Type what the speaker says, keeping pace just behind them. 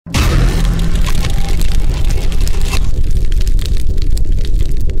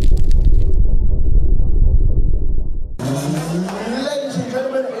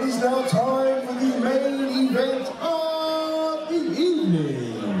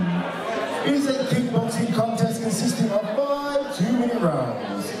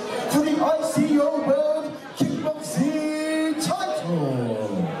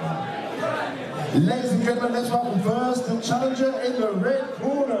gentlemen, let's welcome first the challenger in the red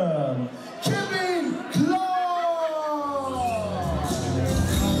corner, Clarke.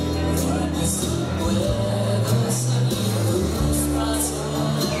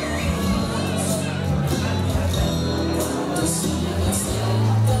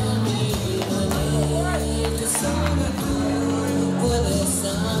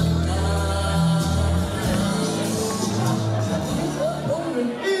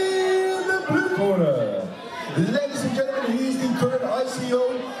 Ladies and gentlemen, he is the current ICO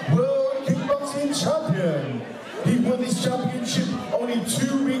World Kickboxing Champion. He won this championship only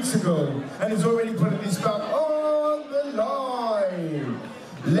 2 weeks ago and is already putting his back on the line.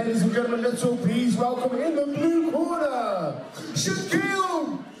 Ladies and gentlemen, let's all please welcome in the blue corner,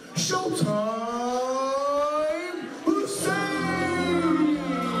 Shakeel, Showtime, Hussain.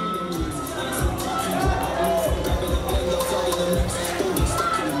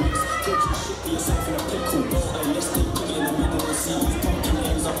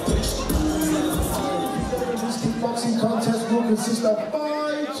 This kickboxing contest will consist of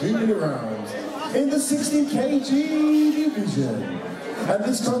 5 2-minute rounds in the 60 kg division. And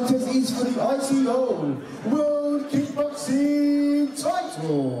this contest is for the ICO World Kickboxing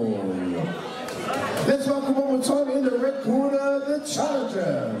title. Let's welcome one more time in the red corner, the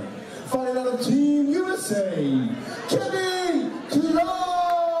challenger. Fighting out of Team USA, Clarke.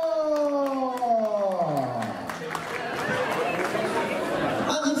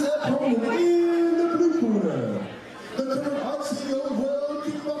 And his opponent in the blue corner, the current ICO World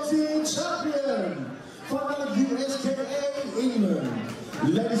Kickboxing Champion, fighting out of USKA, England.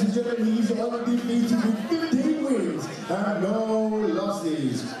 Ladies and gentlemen, he's undefeated with 15 wins and no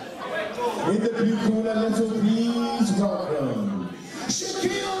losses. In the blue corner, let's all please welcome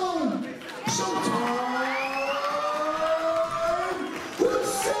Shakeel, Showtime,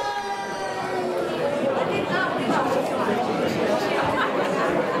 Hussain.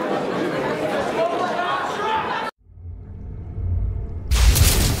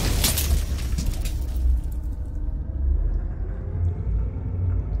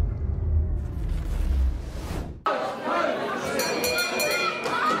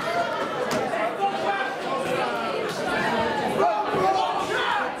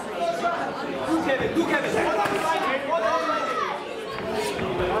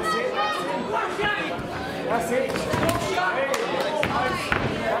 That's it.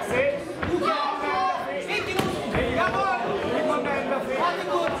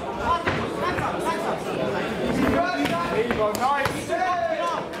 There you go, nice.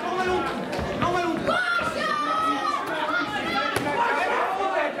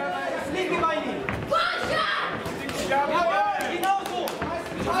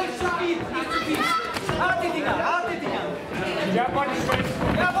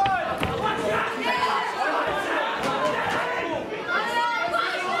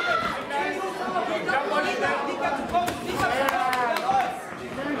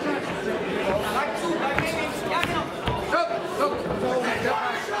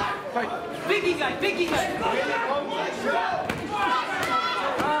 Biggie guy.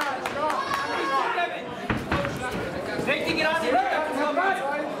 Richtig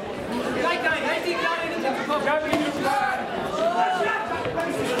gerade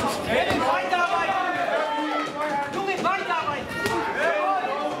in den weiterarbeiten! Junge, weiterarbeiten!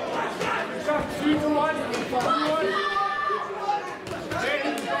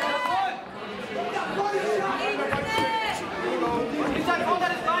 Nimm dein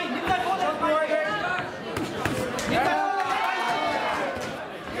vorderes Bein! Nimm dein vorderes Bein! Nimm dein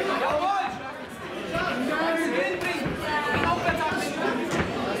Jawohl! Hinbringen! In Aufwärtsachse!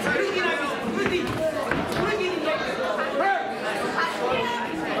 Rück ihn einfach! Rück ihn! Rück ihn in die Ecke!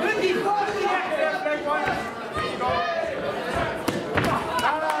 Rück ihn!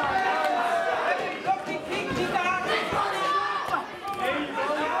 Block den Kick, nicht daran!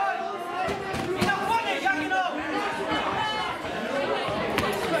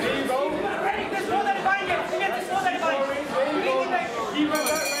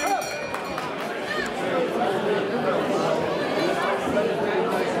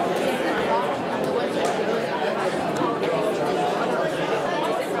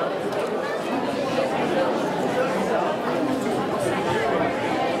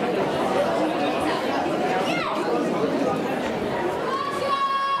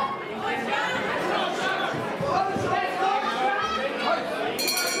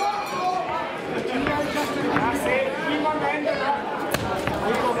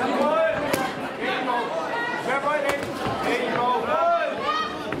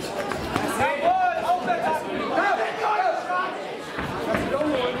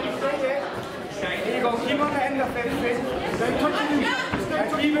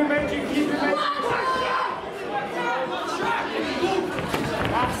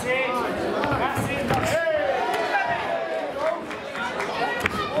 That's it. That's it. Hey!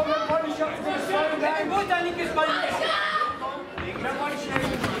 All the body shots are going to slow down. Body straight.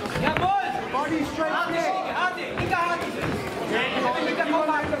 Body straight.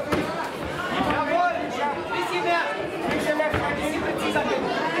 Bisschen left hand in.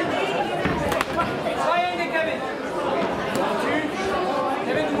 Zwei Hände, Kevin.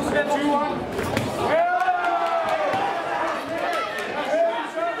 Kevin, du musst mehr 2, 1.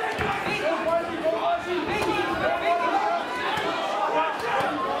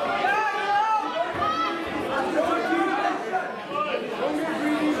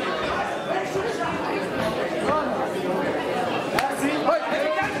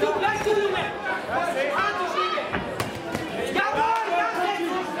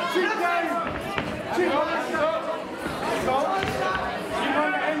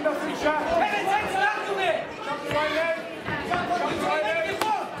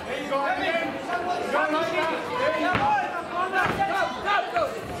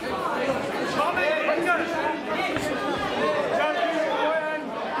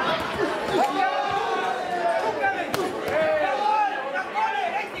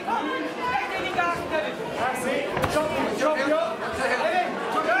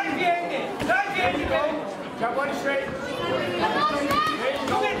 Body straight.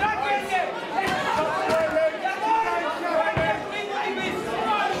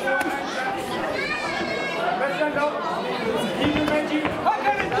 Keep it, Benji.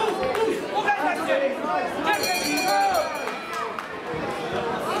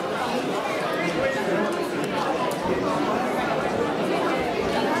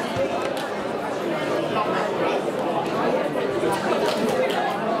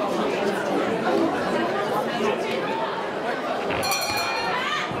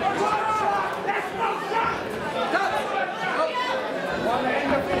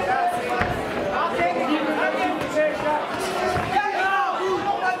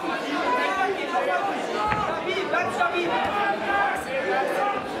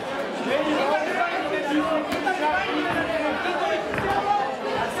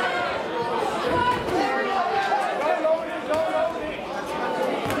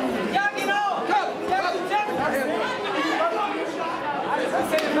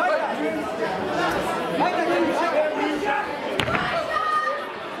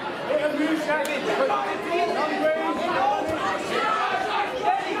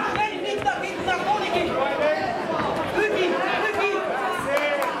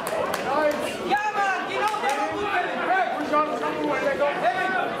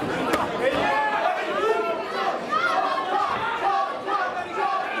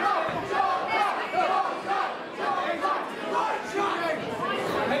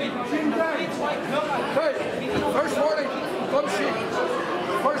 First warning, bum sheet.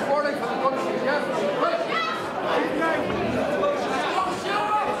 First warning for the bum sheet, yeah?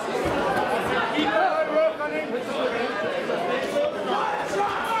 Keep the hard work on him.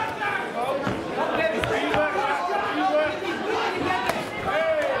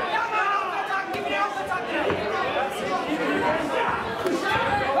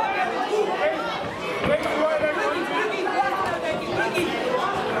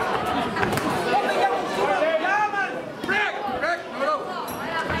 Hey!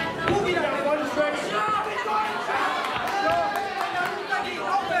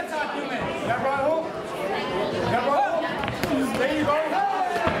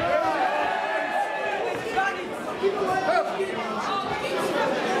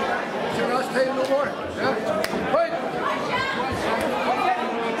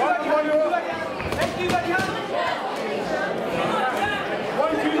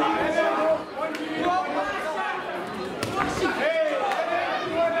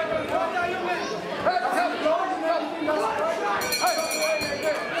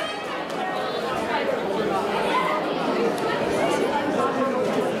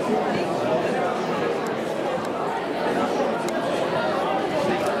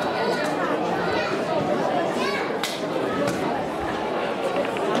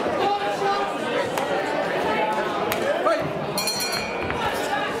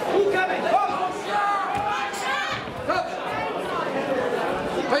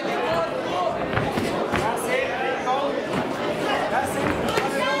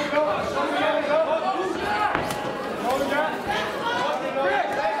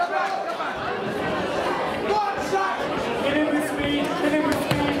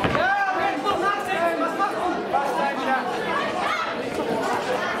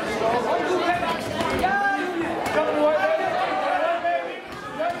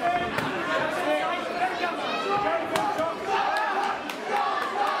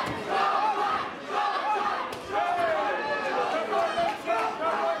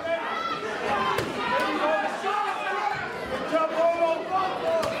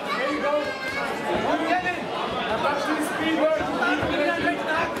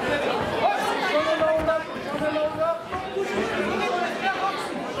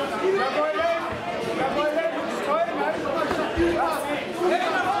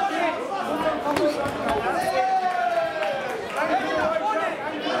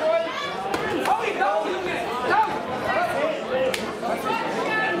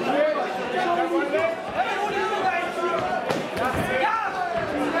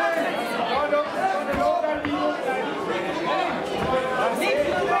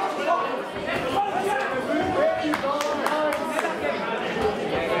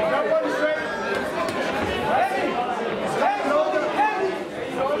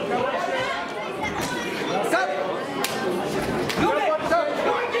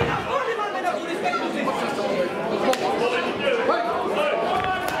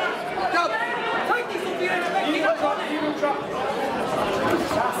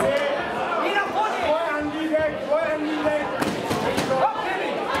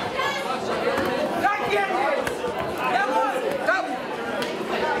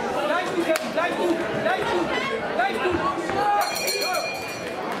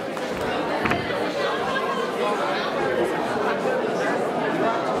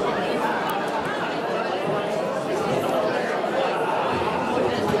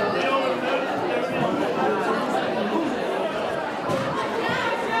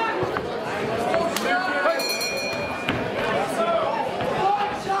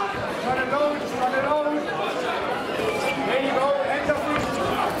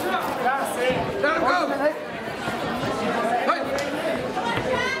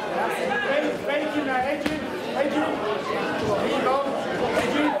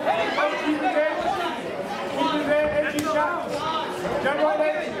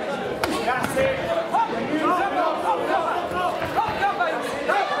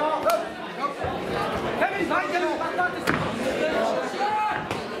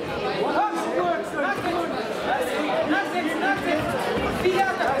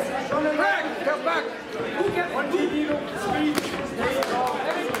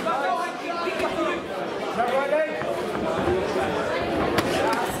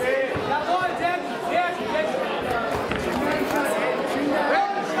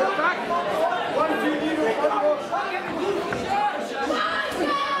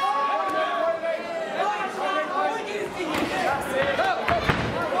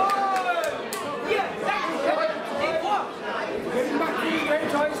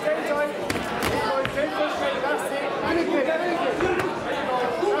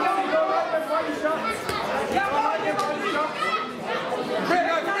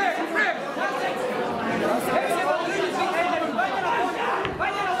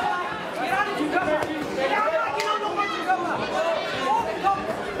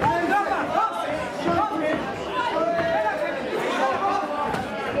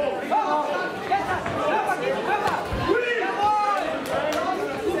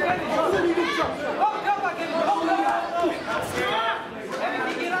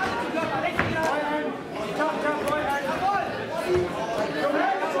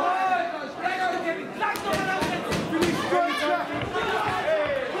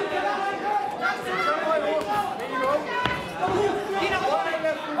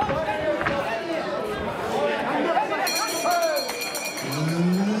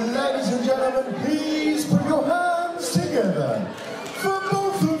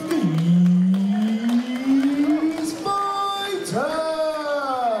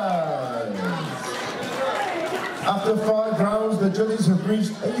 After 5 rounds, the judges have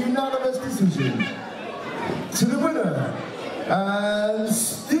reached a unanimous decision. To the winner, and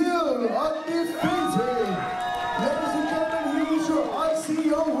still undefeated, ladies and gentlemen, he is your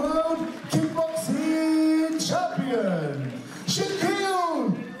ICO World Kickboxing Champion,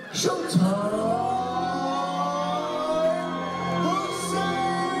 Shakeel Hussain!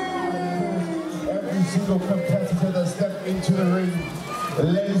 Every single competitor that stepped into the ring,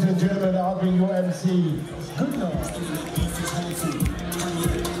 ladies and gentlemen, I'll be your MC. Good night.